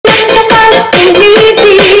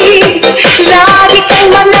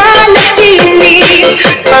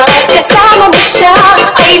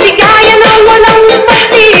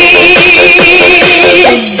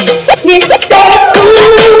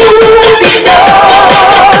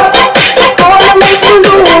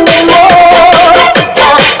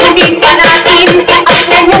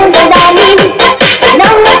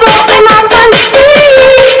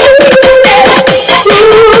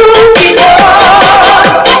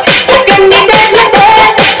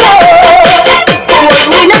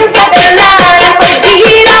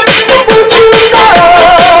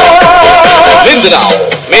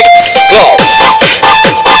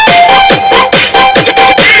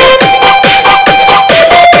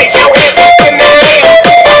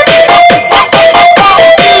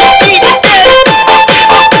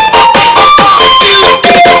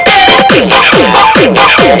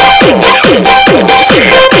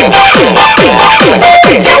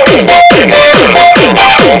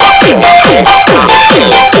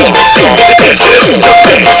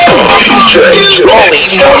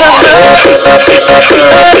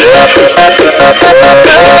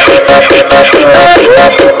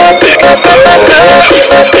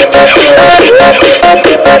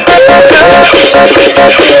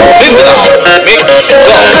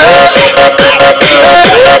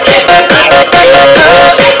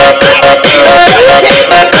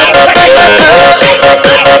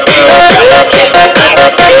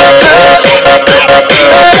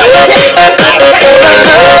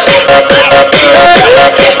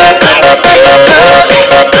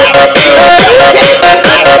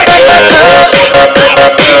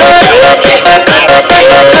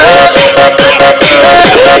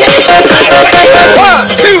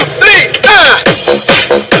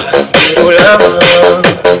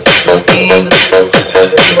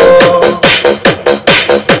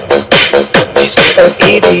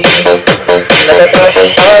pag-ibig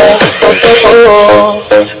natatakot ang totoo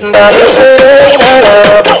dahil sa'yo'y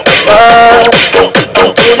nararamdaman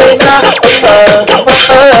ang tunay na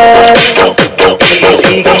pagmamahal.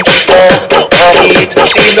 Iibigin kita kahit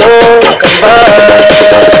sino ka man.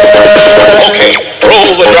 Okay,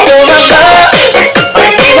 roll the drop.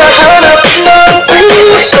 Ang hinahanap ng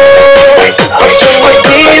puso ang siyang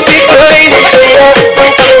magbibigay ng saya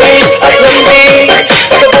ng tamis at lambing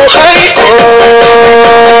sa buhay ko.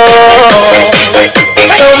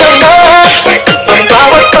 Ikaw naman ang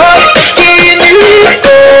bawat pagkikinig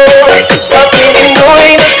ko. Sa aking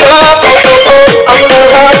mo'y nagkakotoo ang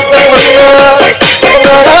lahat ng mga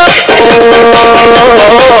pangarap ko.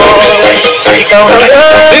 Ikaw naman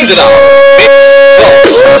Into now.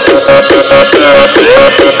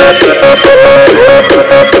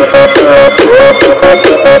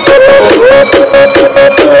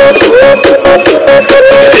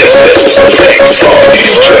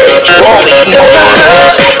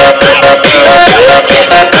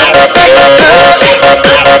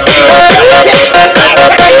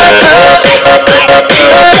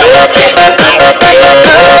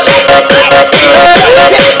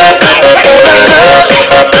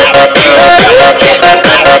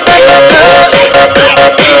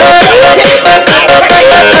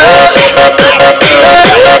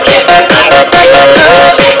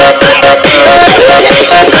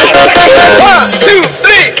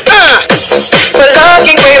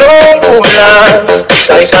 Palaging mayroong kulang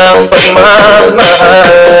sa isang pagmamahal.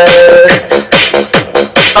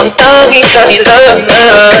 Ang tanging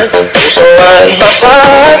dahilanan puso ay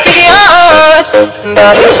mapatiyan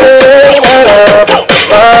dahil sa'yo'y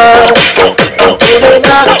nararamdaman ang tunay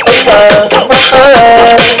na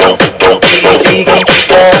pagmamahal. Iibigin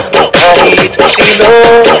kita kahit sino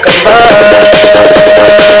ka man.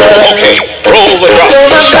 Okay, roll the drop.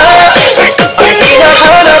 Ang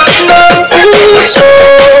hinahanap ng puso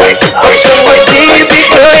ang siyang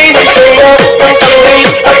magbibigay ng saya ng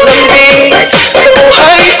tamis at lambing sa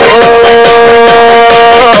buhay ko.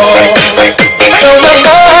 Ikaw naman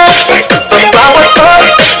ang bawat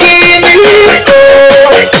pagkikinig ko.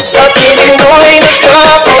 Sa aking mo'y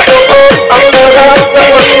nagkakotoo ang lahat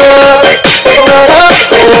ng mga pangarap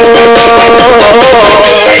ko.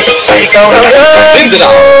 Ikaw naman Into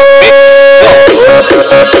now.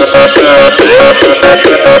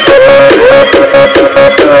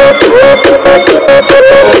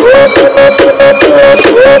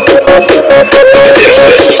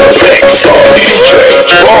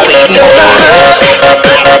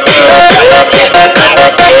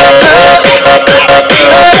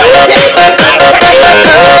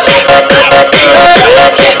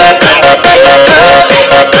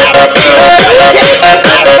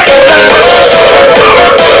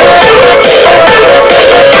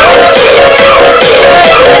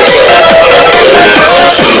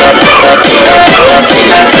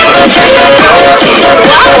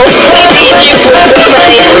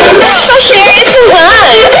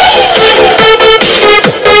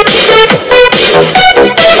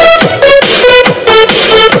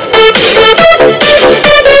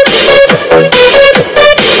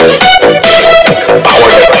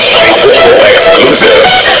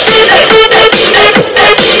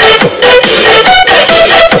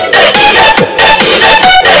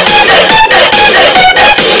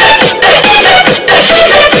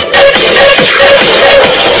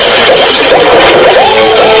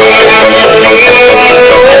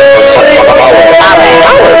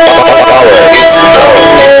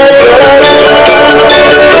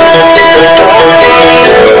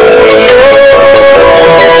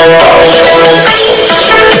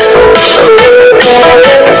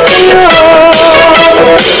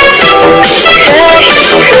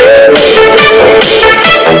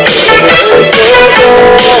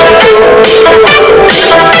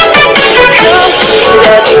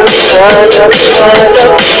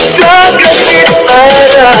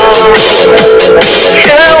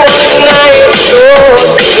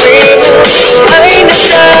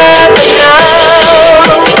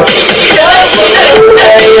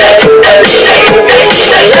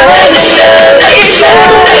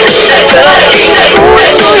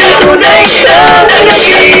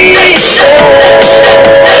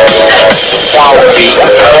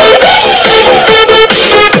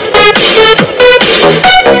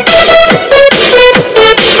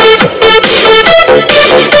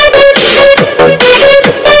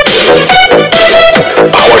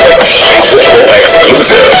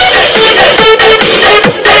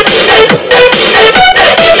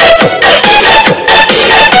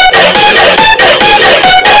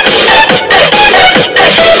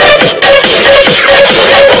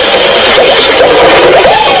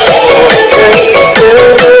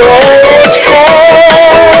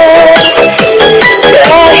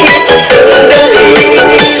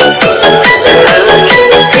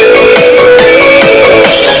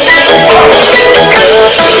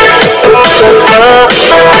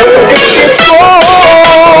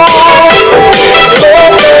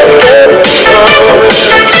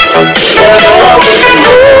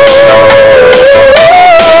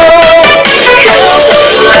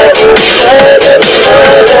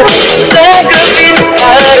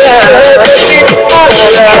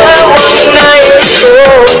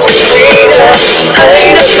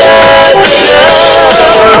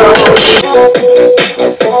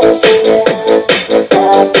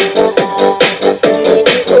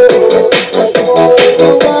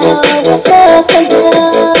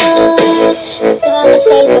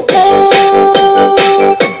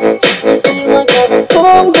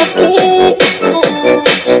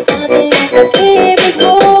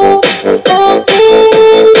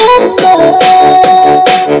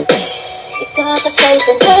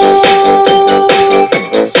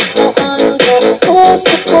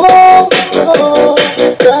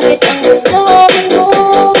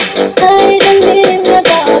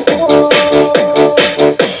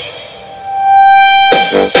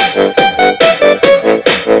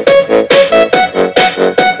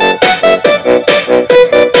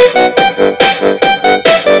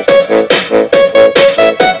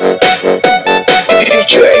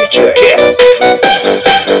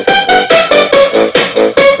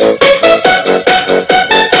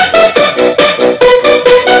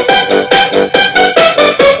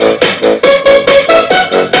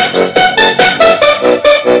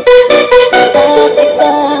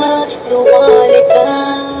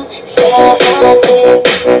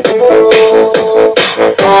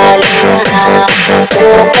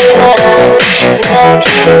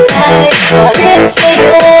 kahit pa rin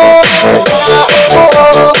sa'yo wala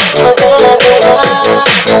akong magagawa.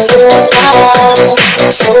 Ngayon ang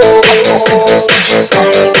susukan mo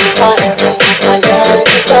ay parang walang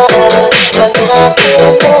iba. Pangako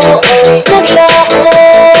mo ay naglaho,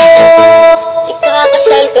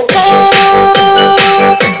 ikakasal ka na.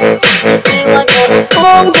 Iwan mo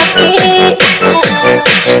akong mag-iisa,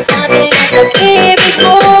 dahil ang pag-ibig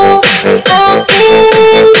mo ay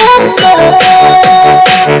akin lamang.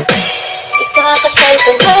 Ikakasal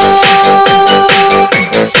ka na,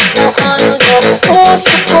 naano na ang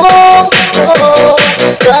puso ko.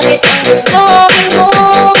 Bakit ang damdamin mo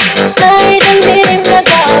ay damdamin na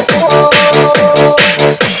bago?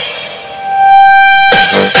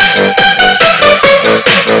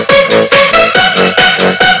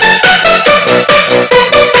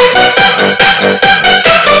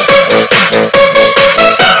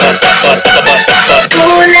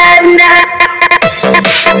 Tulad na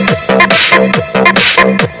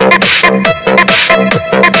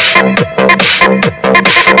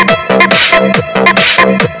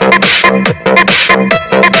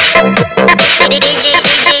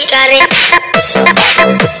DJ Karen.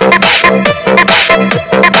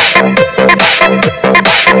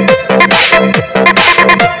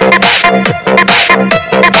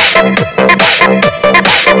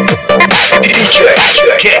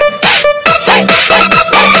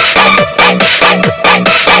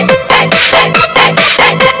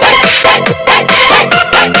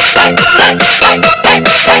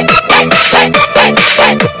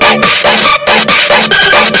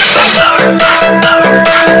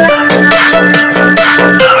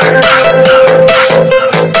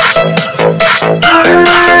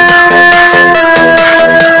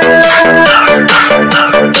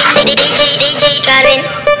 DJ Karen.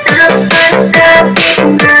 Napasabit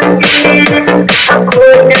ng din, ako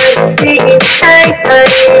naghihintay pa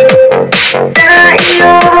rin sa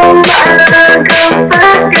iyong maagang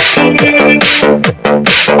pagdating.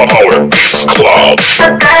 Our Beats Club.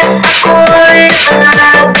 Pagkat ako'y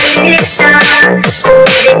mag-isa, kung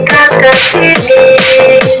di ka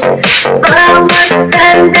kapiling. Bawat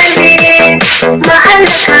sandali,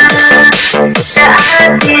 mahalaga sa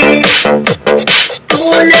atin.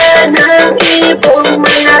 Tulad ng ibong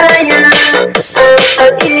malaya, ang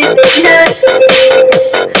pag-ibig natin.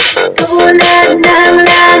 Tulad ng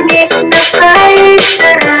langit na kay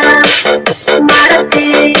sarap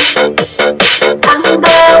marating. Ang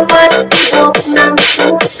bawat tibok ng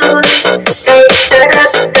puso'y kay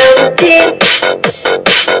sarap damdin.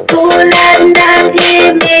 Tulad ng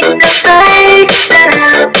himig na kay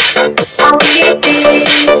sarap awitin.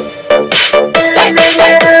 La la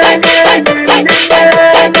la.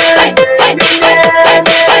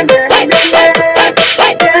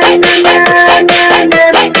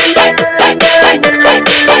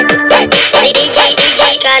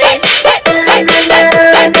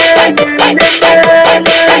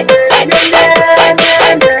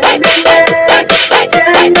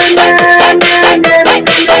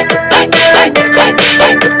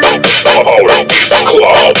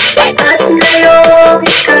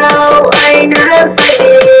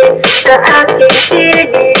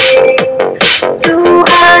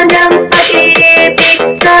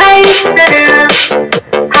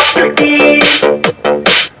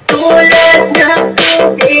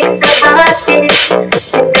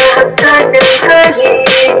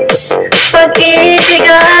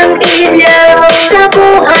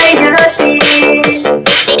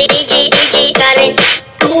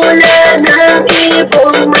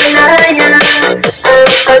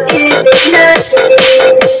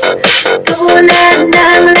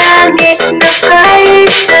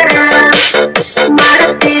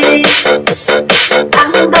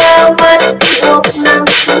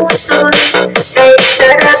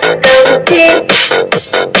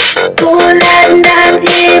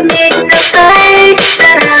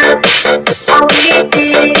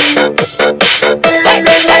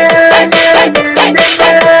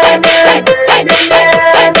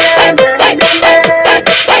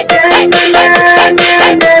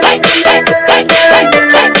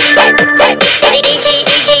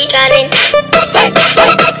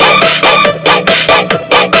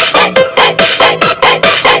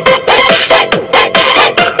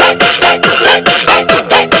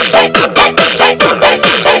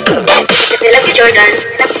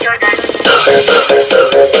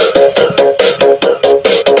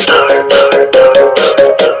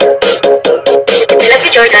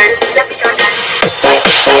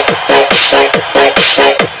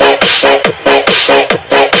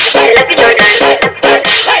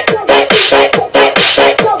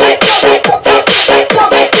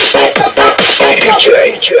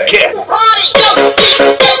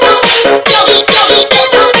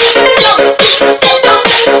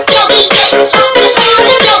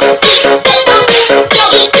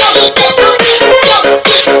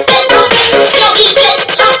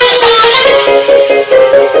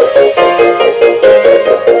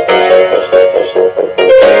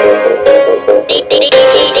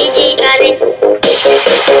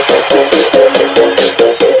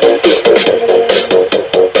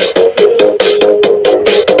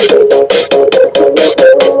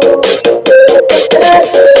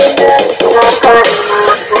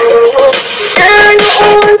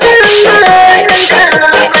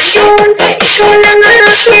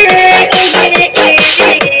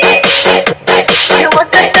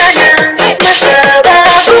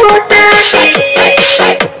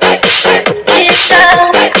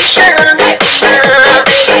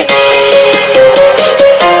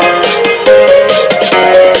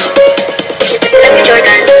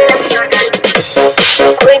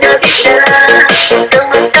 nabigla nang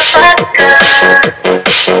magtapat ka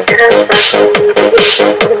ng pag-ibig.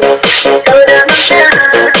 Ikaw lamang siya,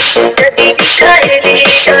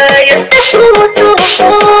 nabibigay-ligaya sa puso ko.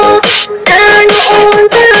 Na noon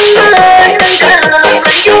pa man hanggang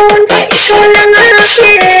ngayon, ikaw lang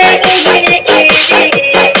aking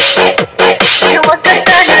iniibig. Na huwag ka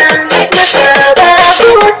sanang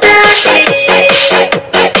magbabago sa'kin.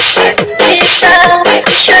 Ikaw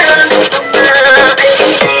siyang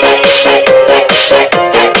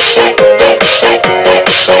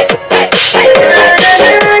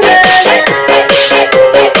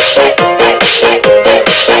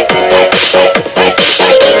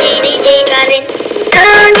DJ Karen. Na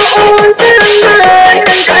noon pa man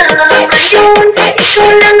hanggang ngayon, ikaw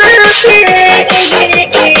lang aking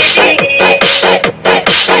iniibig.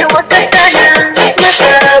 Na huwag ka sanang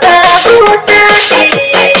magbabago sa'kin.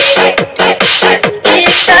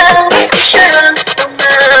 Ikaw siyang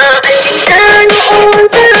umaaling. Na noon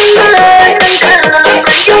pa man hanggang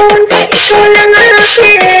ngayon, ikaw lang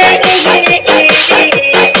aking iniibig.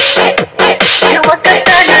 Na huwag ka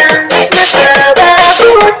sanang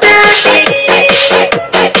magbabago sa'kin.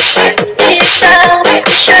 Ikaw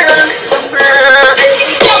siyang umaaling.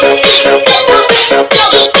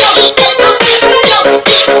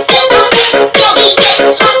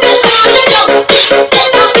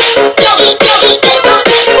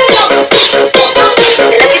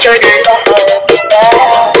 Love you, Jordan.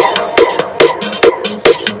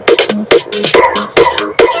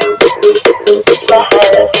 Stop it!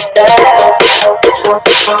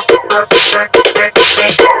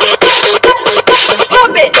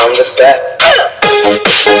 Come with that.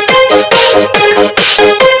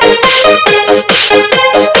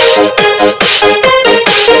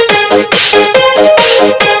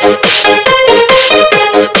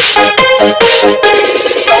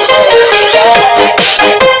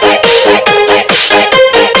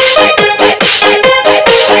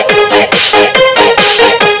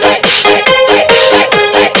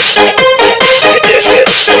 This is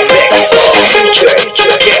the mix of DJ.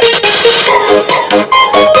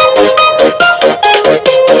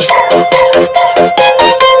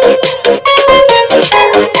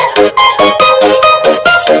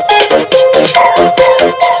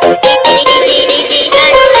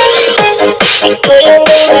 Ikaw lang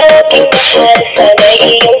ang aking mahal, sana'y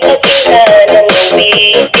iyong kapilan ang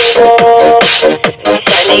awitin ko.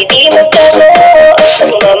 Sana'y di magtamo ang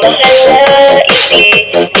pagmamahal na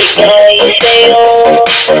ibibigay sa'yo.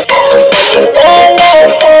 Maniwala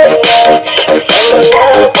sana sa mga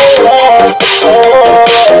pangako ko.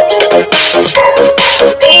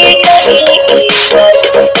 Di ka iiwan,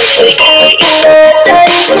 puso'y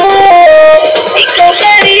iingatan ko. Ikaw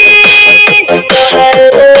pa rin, mahal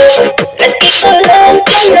ko. At ikaw lang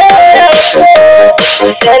pangarap ko.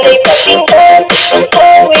 Sana'y pakinggan ang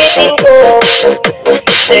awitin ko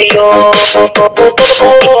sa'yo.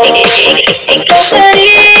 Ikaw pa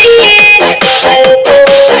rin, mahal ko.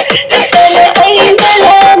 At sana ay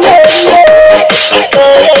malaman mo,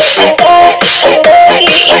 ikaw lang sila ang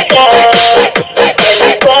nag-iisa.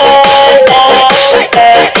 Maniwala ka,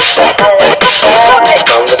 mahal ka.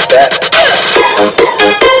 Come with that.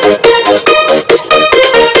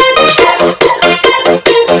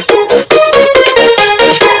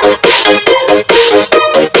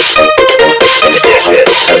 This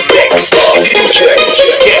is the mix of DJ.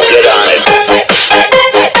 Get on it.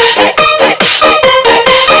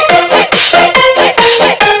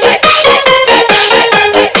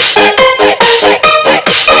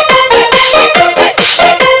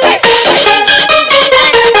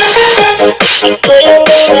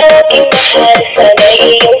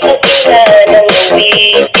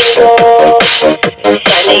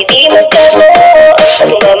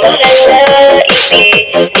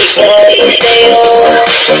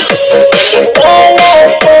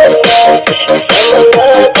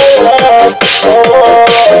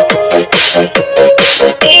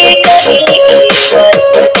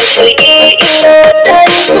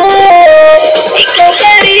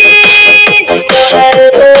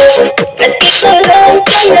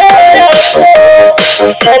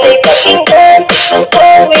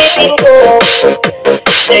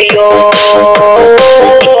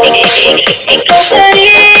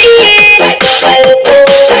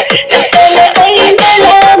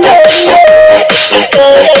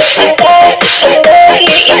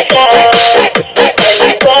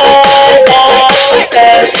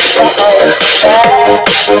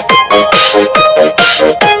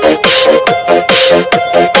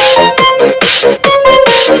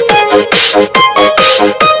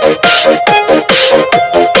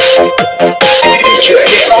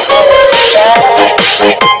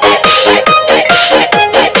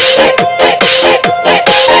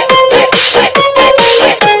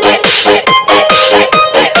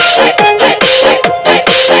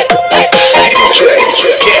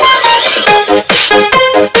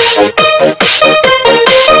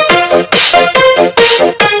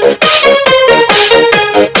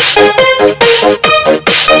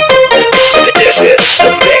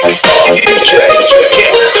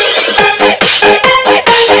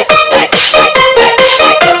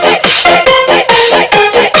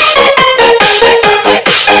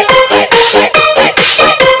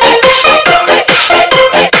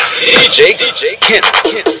 DJ Ken.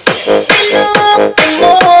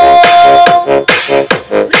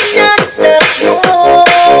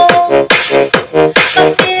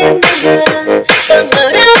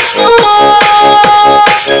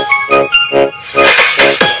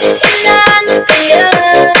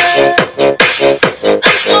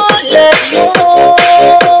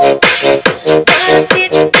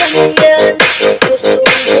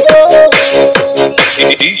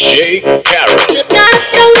 DJ Karen.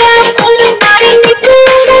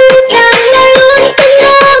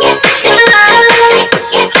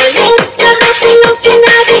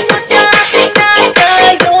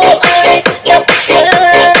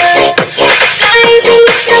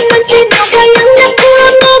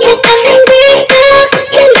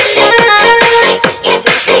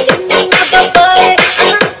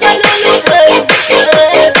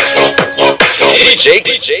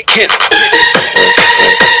 DJ Ken.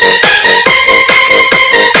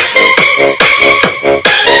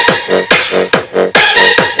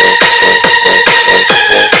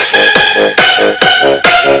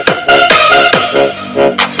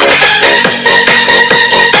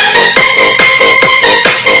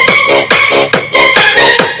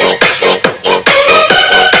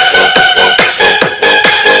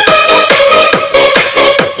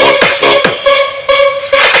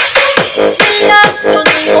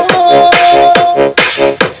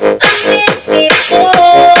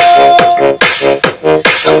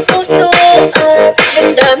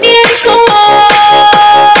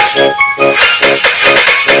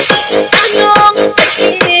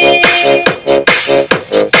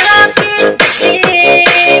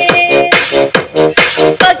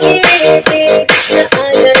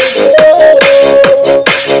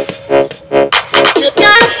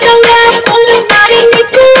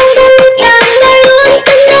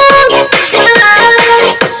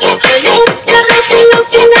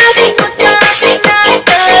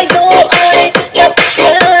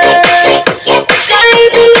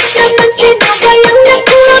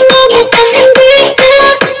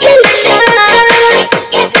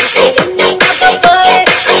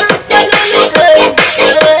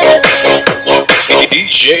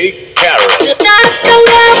 DJ Karen.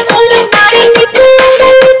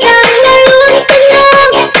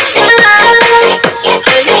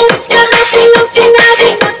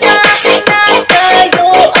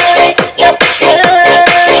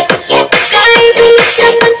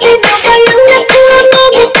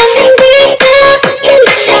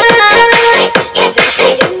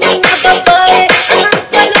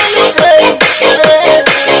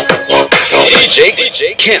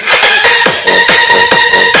 DJ Ken.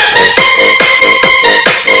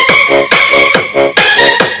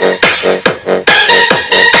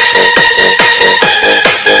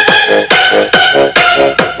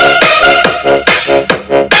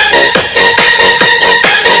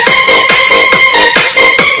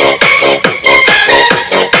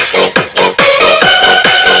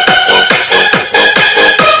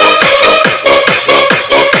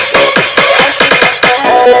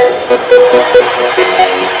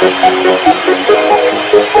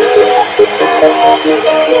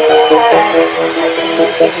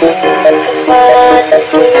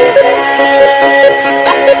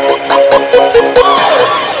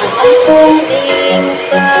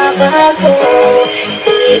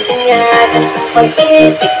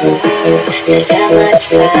 Pag-ibig mo, salamat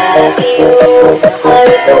sa iyong mahal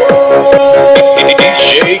ko.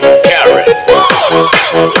 DJ Karen.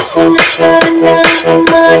 Ayoko na sanang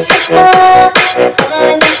umasa pa,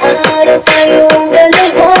 balang araw tayong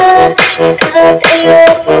dalawa, kahit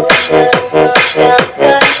ayoko nang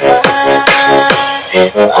masaktan pa.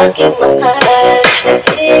 O aking mahal,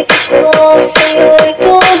 nag-ibig ko sa'yo'y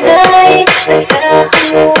tunay, asahan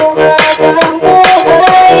mo habang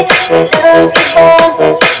buhay, walang ibang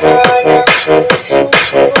laman ang puso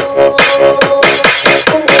ko.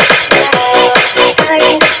 Kung ikaw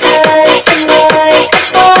ay nasal sa may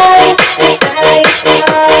kapal, ay tayo pa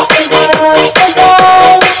ay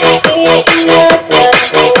magtagal, iingatan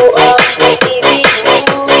mo ang pag-ibig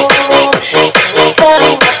mo. Ikaw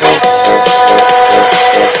mahal,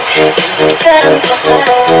 ikaw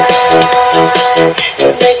mahal.